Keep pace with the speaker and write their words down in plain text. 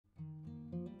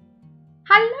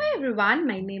Hello everyone,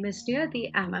 my name is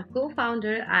Niyati. I'm a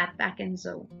co-founder at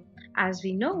Backinzo. As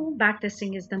we know,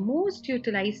 backtesting is the most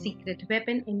utilized secret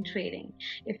weapon in trading.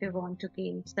 If you want to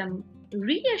gain some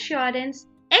reassurance,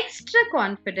 extra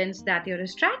confidence that your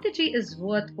strategy is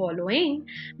worth following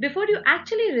before you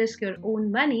actually risk your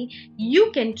own money,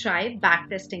 you can try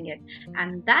backtesting it.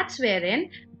 And that's wherein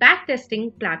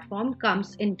backtesting platform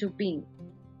comes into being.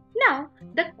 Now,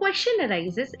 the question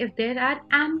arises, if there are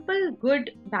ample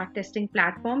good backtesting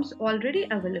platforms already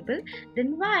available,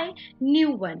 then why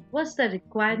new one? What's the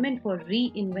requirement for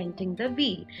reinventing the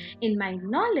wheel? In my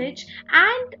knowledge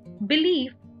and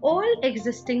belief, all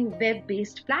existing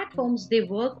web-based platforms, they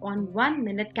work on 1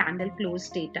 minute candle close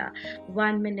data.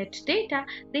 1 minute data,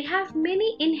 they have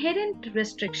many inherent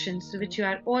restrictions which you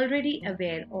are already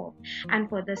aware of. And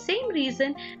for the same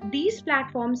reason, these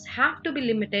platforms have to be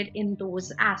limited in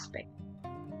those aspects.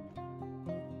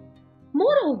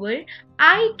 Moreover,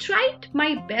 I tried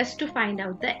my best to find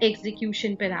out the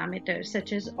execution parameters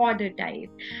such as order type.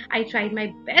 I tried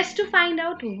my best to find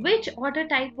out which order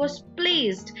type was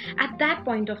placed at that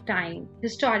point of time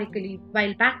historically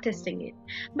while backtesting it,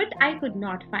 but I could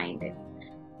not find it.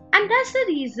 And that's the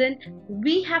reason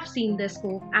we have seen the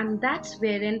scope, and that's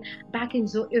wherein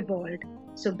Backinzo evolved.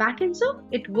 So Backinzo,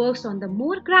 it works on the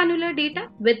more granular data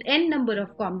with n number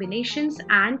of combinations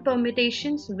and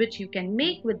permutations which you can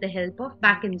make with the help of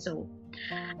Backinzo.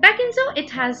 Backinzo, it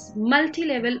has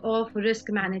multi-level of risk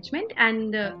management,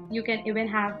 and you can even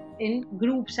have in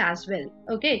groups as well.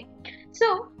 Okay,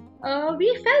 so we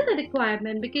felt the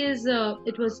requirement because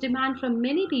it was demand from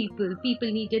many people.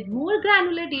 People needed more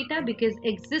granular data because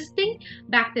existing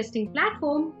backtesting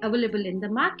platform available in the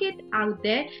market out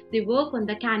there, they work on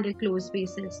the candle close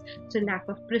basis. So lack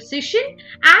of precision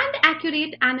and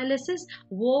accurate analysis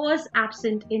was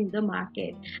absent in the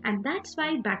market, and that's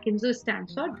why Backinzo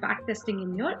stands for backtesting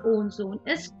in your own zone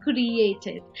is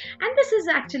created. And this is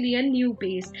actually a new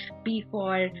base. B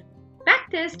for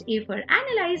backtest, A for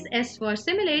analyze, S for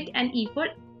simulate, and E for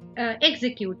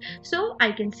execute. So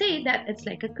I can say that it's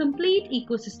like a complete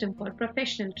ecosystem for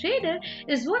professional trader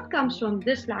is what comes from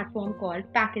this platform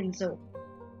called Backinzo.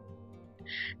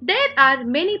 There are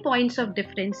many points of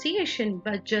differentiation,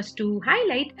 but just to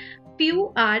highlight,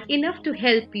 few are enough to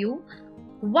help you.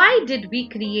 Why did we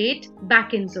create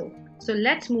Backinzo? So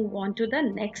let's move on to the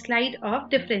next slide of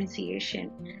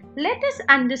differentiation. Let us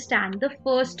understand the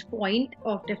first point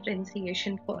of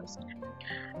differentiation first.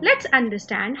 Let's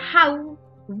understand how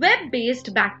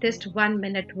web-based backtest 1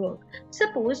 minute work.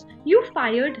 Suppose you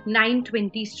fired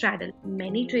 920 straddle.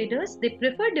 Many traders, they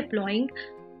prefer deploying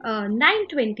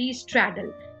 920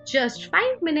 straddle just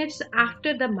 5 minutes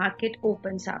after the market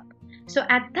opens up. So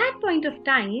at that point of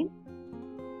time,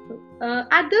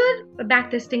 other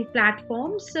backtesting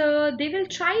platforms they will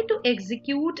try to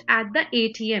execute at the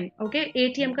ATM. Okay,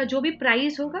 ATM का जो भी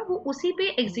price होगा वो उसी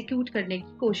पे execute करने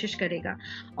की कोशिश करेगा.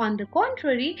 On the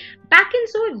contrary,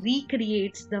 Backinzo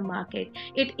recreates the market.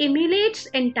 It emulates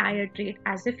entire trade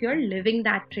as if you're living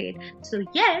that trade. So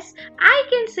yes, I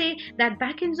can say that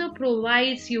Backinzo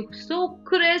provides you so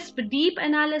crisp, deep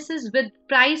analysis with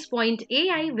price point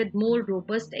AI with more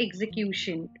robust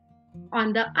execution.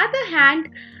 On the other hand,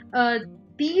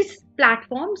 these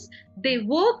platforms, they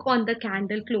work on the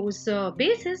candle close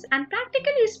basis, and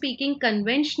practically speaking,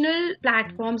 conventional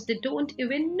platforms, they don't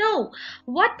even know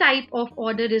what type of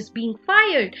order is being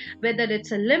fired, whether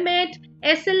it's a limit,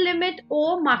 SL limit,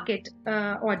 or market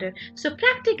order. So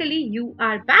practically you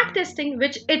are backtesting,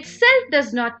 which itself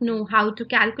does not know how to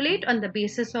calculate on the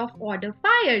basis of order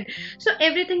fired. So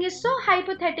everything is so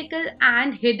hypothetical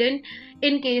and hidden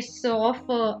in case of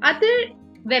other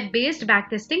web-based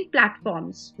backtesting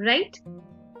platforms, right?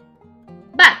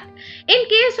 But in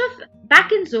case of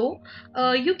Backinzo,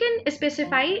 you can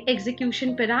specify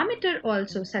execution parameter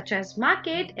also, such as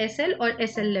market, SL, or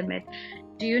SL limit.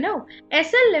 Do you know,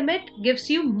 SL limit gives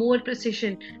you more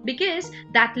precision because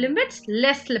that limits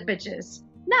less slippages.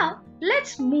 Now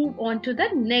let's move on to the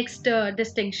next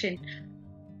distinction.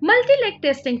 Multi-leg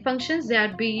testing functions, they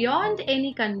are beyond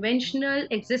any conventional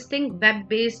existing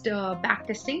web-based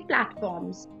backtesting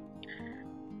platforms.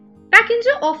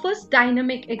 Backinzo offers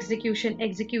dynamic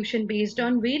execution based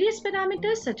on various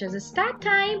parameters such as start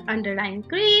time, underlying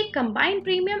creep, combined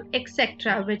premium,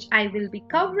 etc., which I will be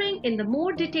covering in the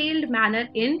more detailed manner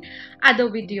in other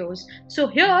videos. So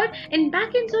here in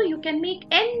Backinzo, you can make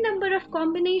n number of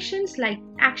combinations like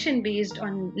action based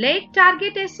on leg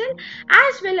target SL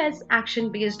as well as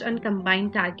action based on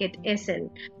combined target SL.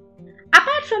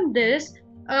 Apart from this,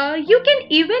 you can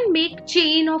even make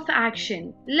chain of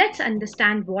action. Let's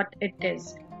understand what it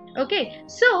is. Okay,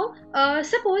 so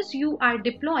suppose you are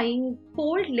deploying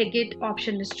four-legged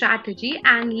option strategy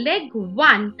and leg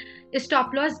one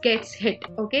stop loss gets hit.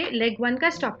 Okay, leg one ka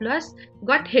stop loss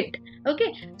got hit.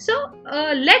 Okay, so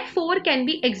leg four can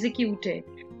be executed.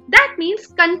 That means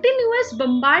continuous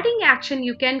bombarding action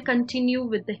you can continue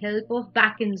with the help of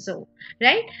Backinzo,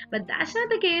 right? But that's not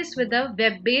the case with the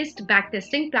web-based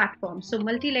backtesting platform. So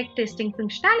multi-leg testing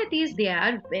functionalities, they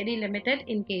are very limited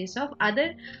in case of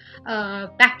other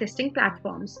backtesting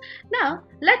platforms. Now,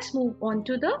 let's move on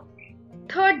to the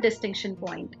third distinction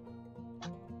point.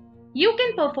 You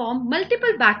can perform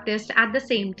multiple backtests at the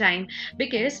same time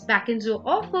because Backinzo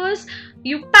offers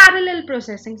you parallel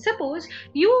processing. Suppose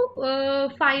you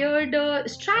fired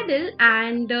straddle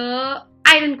and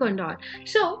iron condor.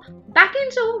 So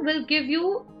Backinzo will give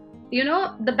you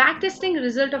the backtesting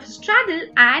result of straddle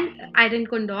and iron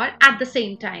condor at the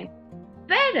same time.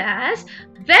 Whereas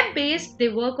web-based, they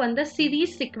work on the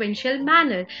series sequential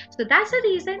manner. So that's the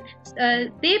reason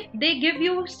they give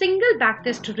you single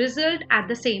backtest result at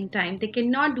the same time. They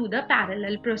cannot do the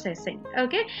parallel processing.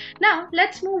 Okay. Now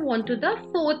let's move on to the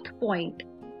fourth point.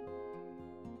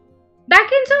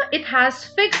 Backinzo, it has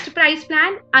fixed price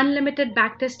plan, unlimited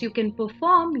backtest you can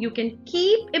perform. You can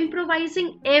keep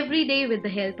improvising every day with the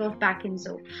help of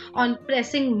Backinzo. On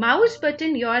pressing mouse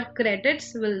button, your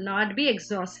credits will not be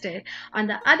exhausted. On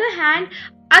the other hand,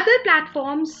 other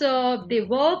platforms, they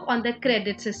work on the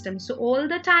credit system. So all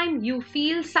the time you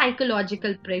feel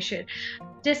psychological pressure.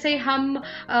 जैसे हम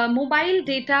mobile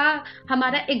data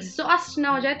हमारा exhaust ना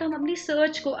हो जाए तो हम अपनी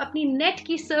search को अपनी नेट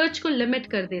की सर्च को लिमिट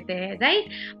कर देते हैं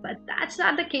right but that's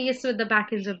not the case with the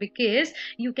backend because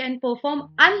you can perform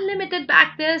unlimited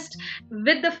back test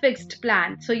with the fixed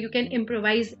plan so you can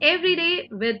improvise every day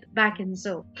with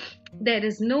Backinzo. There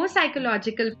is no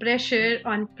psychological pressure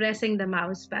on pressing the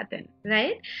mouse button,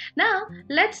 right? Now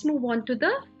let's move on to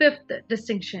the fifth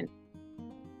distinction.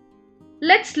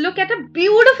 Let's look at a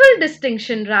beautiful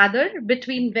distinction rather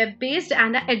between web-based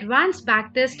and an advanced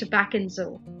backtest Backinzo.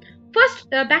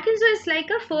 First, Backinzo is like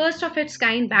a first of its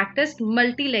kind backtest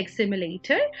multi-leg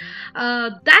simulator.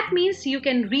 That means you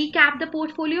can recap the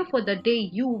portfolio for the day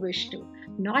you wish to.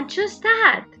 Not just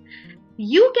that.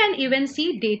 You can even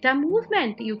see data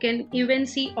movement. You can even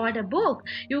see order book.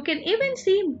 You can even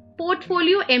see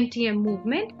portfolio MTM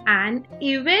movement and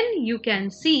even you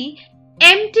can see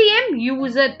MTM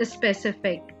user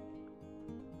specific.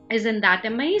 Isn't that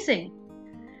amazing?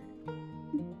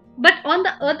 But on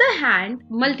the other hand,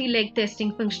 multi-leg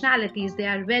testing functionalities, they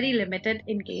are very limited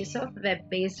in case of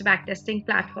web-based backtesting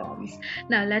platforms.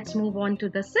 Now let's move on to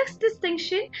the sixth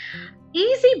distinction.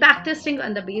 Easy backtesting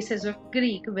on the basis of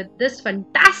Greek. With this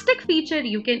fantastic feature,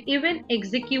 you can even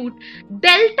execute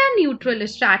delta neutral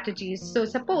strategies. So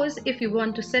suppose if you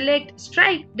want to select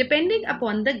strike depending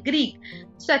upon the Greek,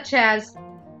 such as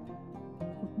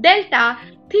delta,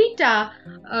 theta,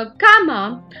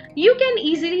 comma, you can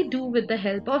easily do with the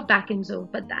help of Backinzo.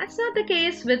 But that's not the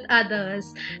case with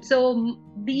others. So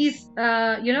these,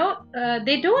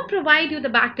 they don't provide you the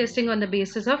backtesting on the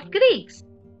basis of Greeks.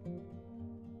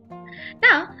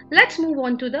 Now, let's move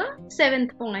on to the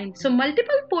seventh point. So,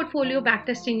 multiple portfolio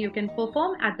backtesting you can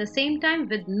perform at the same time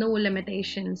with no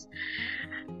limitations.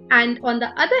 And on the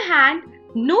other hand,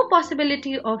 no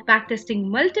possibility of backtesting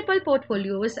multiple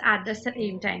portfolios at the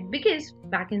same time because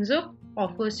Backinzo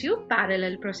offers you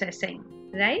parallel processing,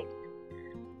 right?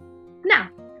 Now,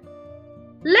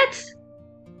 let's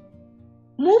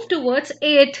move towards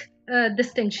eighth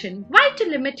distinction. Why to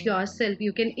limit yourself?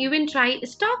 You can even try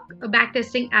stock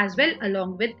backtesting as well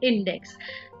along with index.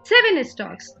 7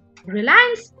 stocks: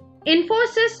 Reliance,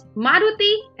 Infosys,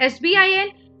 Maruti,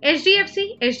 SBIN,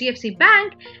 HDFC, HDFC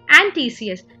Bank and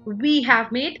TCS we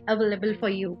have made available for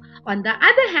you. On the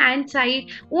other hand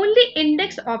side, only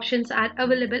index options are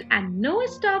available and no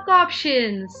stock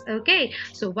options. Okay,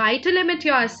 so why to limit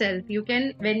yourself? You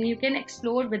can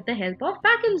explore with the help of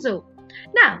Backinzo.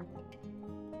 Now,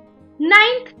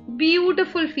 ninth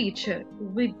beautiful feature.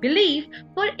 We believe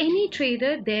for any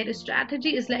trader, their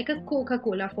strategy is like a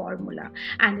Coca-Cola formula.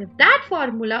 And if that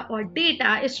formula or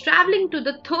data is traveling to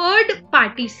the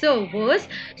third-party servers,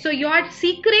 so your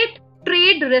secret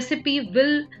trade recipe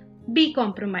will be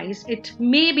compromised. It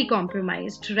may be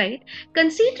compromised, right?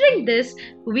 Considering this,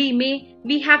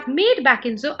 we have made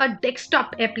Backinzo a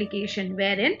desktop application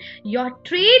wherein your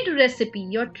trade recipe,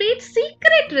 your trade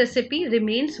secret recipe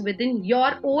remains within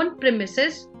your own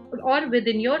premises or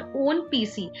within your own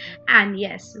PC. And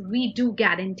yes, we do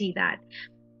guarantee that.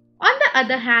 On the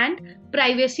other hand,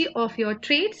 privacy of your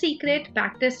trade secret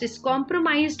backtest is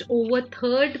compromised over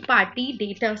third party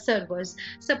data servers.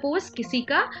 Suppose किसी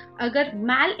का अगर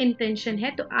mal intention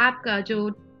है तो आपका जो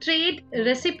trade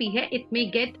recipe है, it may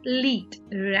get leaked,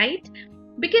 right?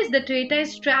 Because the data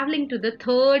is traveling to the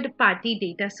third party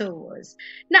data servers.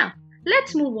 Now,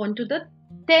 let's move on to the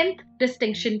 10th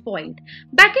distinction point.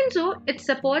 Backinzo, it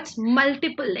supports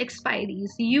multiple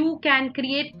expiries. You can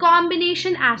create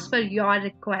combination as per your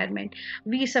requirement.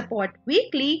 We support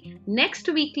weekly, next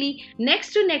weekly,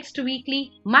 next to next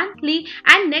weekly, monthly,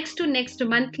 and next to next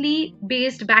monthly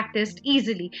based backtest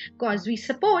easily, because we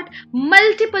support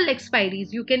multiple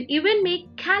expiries. You can even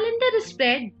make calendar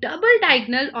spread double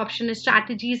diagonal option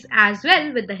strategies as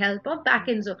well with the help of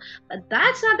Backinzo. But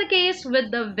that's not the case with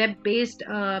the web-based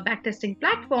backtesting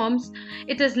platforms.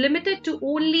 It is limited to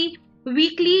only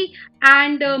weekly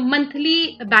and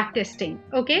monthly backtesting.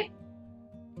 Okay.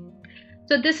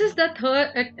 So this is the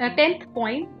 10th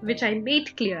point which I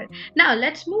made clear. Now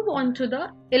let's move on to the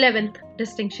 11th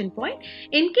distinction point.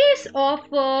 In case of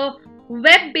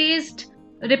web-based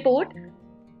report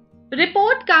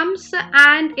comes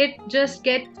and it just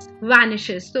gets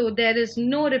vanishes, so there is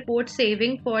no report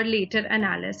saving for later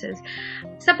analysis.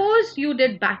 Suppose you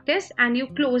did backtest and you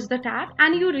close the tab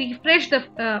and you refresh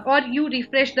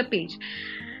the page,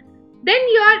 then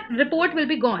your report will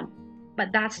be gone.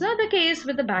 But that's not the case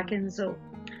with the Backinzo.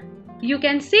 You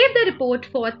can save the report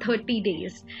for 30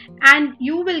 days and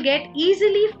you will get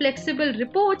easily flexible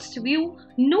reports to view.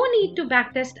 No need to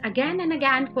backtest again and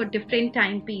again for different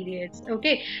time periods.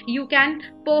 Okay, you can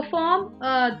perform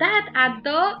that at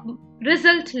the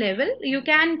result level. You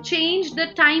can change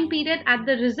the time period at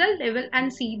the result level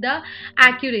and see the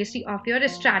accuracy of your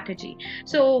strategy.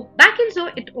 So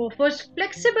Backinzo, it offers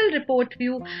flexible report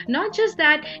view. Not just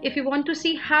that, if you want to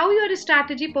see how your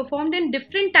strategy performed in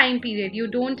different time period, you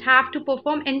don't have to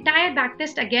perform entire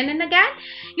backtest again and again.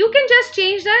 You can just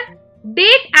change the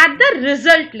date at the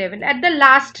result level, at the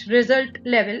last result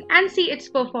level, and see its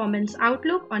performance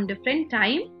outlook on different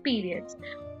time periods,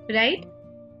 right?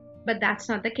 But that's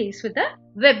not the case with the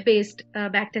web-based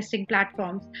backtesting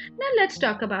platforms. Now let's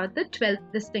talk about the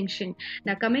 12th distinction.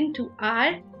 Now coming to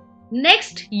our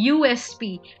next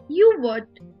USP.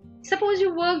 Suppose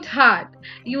you worked hard,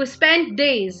 you spent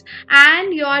days,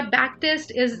 and your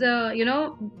backtest is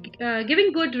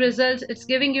giving good results, it's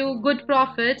giving you good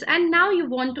profits, and now you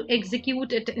want to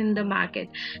execute it in the market.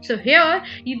 So here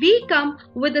we come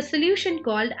with a solution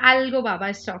called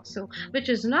Alibaba Stockso, which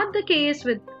is not the case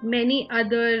with many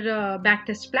other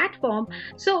backtest platform.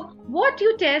 So what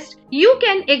you test, you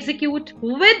can execute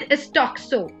with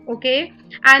Stockso, okay?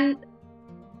 And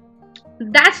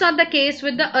that's not the case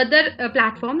with the other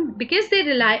platform, because they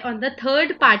rely on the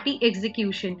third party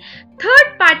execution.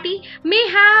 Third party may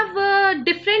have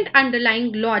different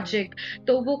underlying logic,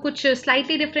 तो वो कुछ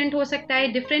slightly different हो सकता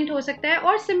है, different हो सकता है,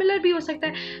 और similar भी हो सकता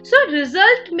है. So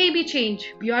result may be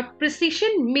changed, your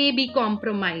precision may be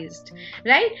compromised,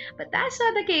 right? But that's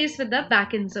not the case with the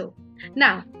Backinzo.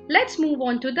 Now let's move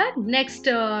on to the next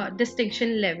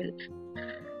distinction level.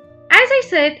 As I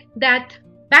said that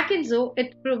Backinzo,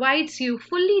 it provides you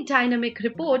fully dynamic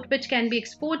report which can be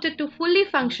exported to fully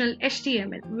functional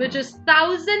HTML, which is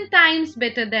 1,000 times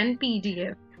better than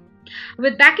PDF.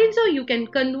 With Backinzo, you can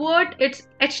convert its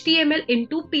HTML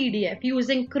into PDF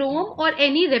using Chrome or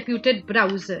any reputed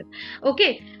browser.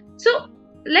 Okay, so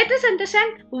let us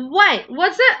understand why.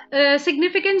 What's the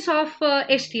significance of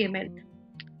HTML?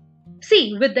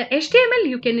 See, with the HTML,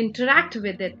 you can interact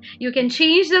with it. You can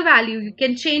change the value. You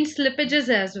can change slippages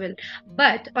as well.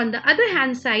 But on the other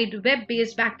hand side,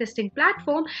 web-based backtesting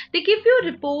platform, they give you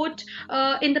a report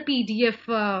in the PDF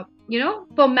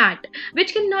format,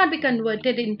 which cannot be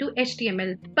converted into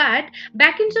HTML. But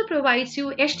Backinzo provides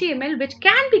you HTML, which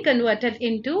can be converted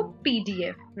into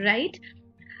PDF, right?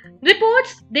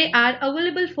 Reports, they are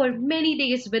available for many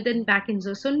days within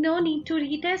Backinzo, so no need to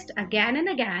retest again and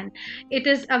again. It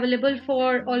is available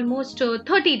for almost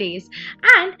 30 days.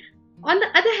 And on the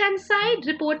other hand side,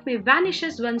 report may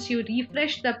vanishes once you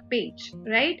refresh the page,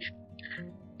 right?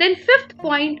 Then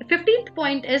 15th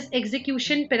point is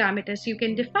execution parameters. You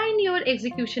can define your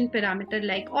execution parameter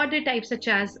like order type such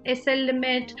as SL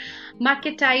limit,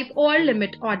 market type, or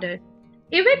limit order.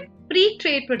 Even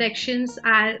pre-trade protections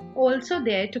are also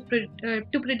there to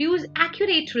produce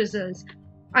accurate results.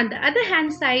 On the other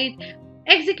hand side,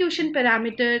 execution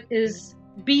parameter is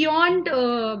beyond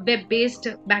web-based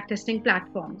backtesting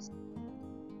platforms.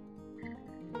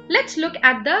 Let's look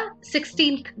at the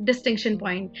 16th distinction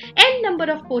point. N number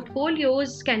of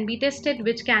portfolios can be tested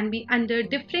which can be under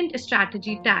different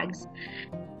strategy tags.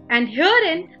 And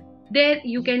herein, There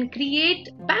you can create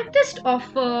backtest of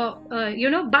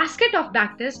basket of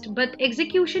backtest, but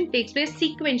execution takes place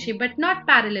sequentially but not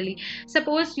parallelly.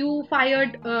 Suppose you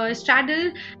fired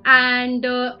straddle and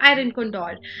iron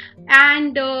condor,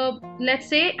 and let's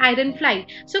say iron fly.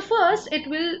 So first it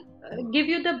will give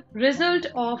you the result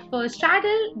of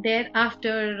straddle,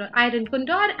 thereafter iron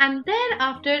condor, and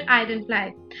thereafter iron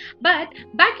fly. But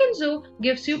Backinzo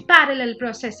gives you parallel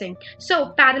processing. So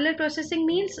parallel processing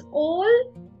means all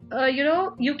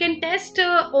you can test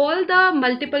all the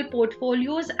multiple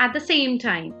portfolios at the same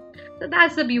time. So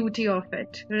that's the beauty of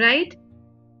it, right?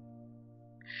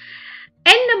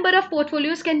 N number of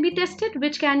portfolios can be tested,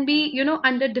 which can be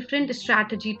under different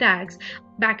strategy tags.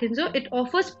 Backinzo, it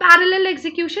offers parallel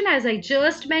execution, as I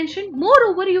just mentioned.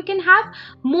 Moreover, you can have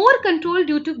more control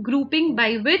due to grouping by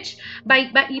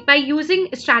using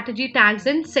strategy tags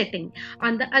and setting.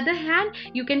 On the other hand,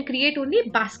 you can create only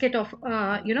basket of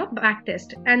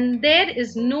backtest, and there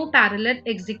is no parallel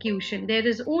execution. There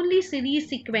is only series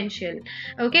sequential.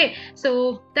 Okay,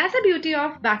 so that's the beauty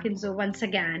of Backinzo once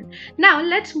again. Now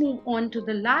let's move on to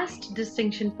the last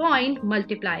distinction point: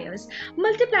 multipliers.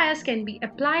 Multipliers can be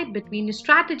applied between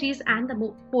strategies and the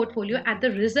portfolio at the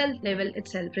result level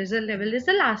itself. Result level is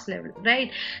the last level,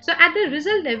 right? So at the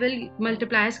result level,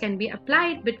 multipliers can be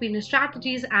applied between the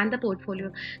strategies and the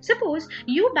portfolio. Suppose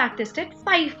you backtested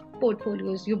 5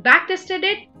 portfolios, you backtested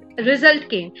it, result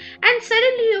came, and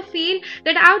suddenly you feel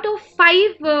that out of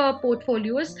 5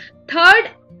 portfolios,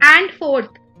 third and fourth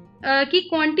की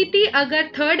quantity, अगर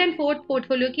third and fourth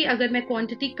portfolio की अगर मैं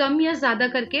quantity कम या ज्यादा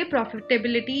करके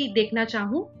profitability देखना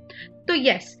चाहूँ, तो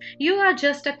yes, you are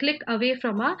just a click away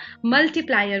from a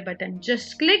multiplier button.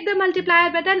 Just click the multiplier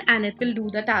button and it will do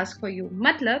the task for you.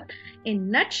 मतलब,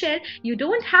 in nutshell, you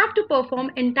don't have to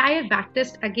perform entire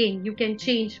backtest again. You can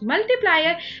change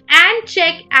multiplier and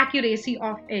check accuracy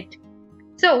of it.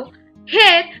 So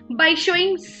here, by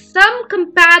showing some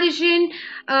comparison,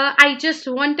 I just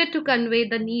wanted to convey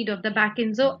the need of the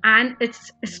Backinzo and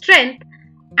its strength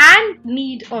and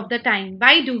need of the time.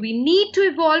 Why do we need to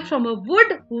evolve from a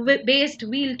wood-based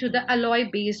wheel to the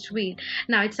alloy-based wheel?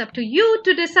 Now it's up to you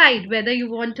to decide whether you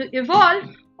want to evolve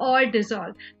or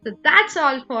dissolve. So that's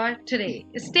all for today.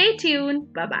 Stay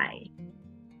tuned. Bye-bye.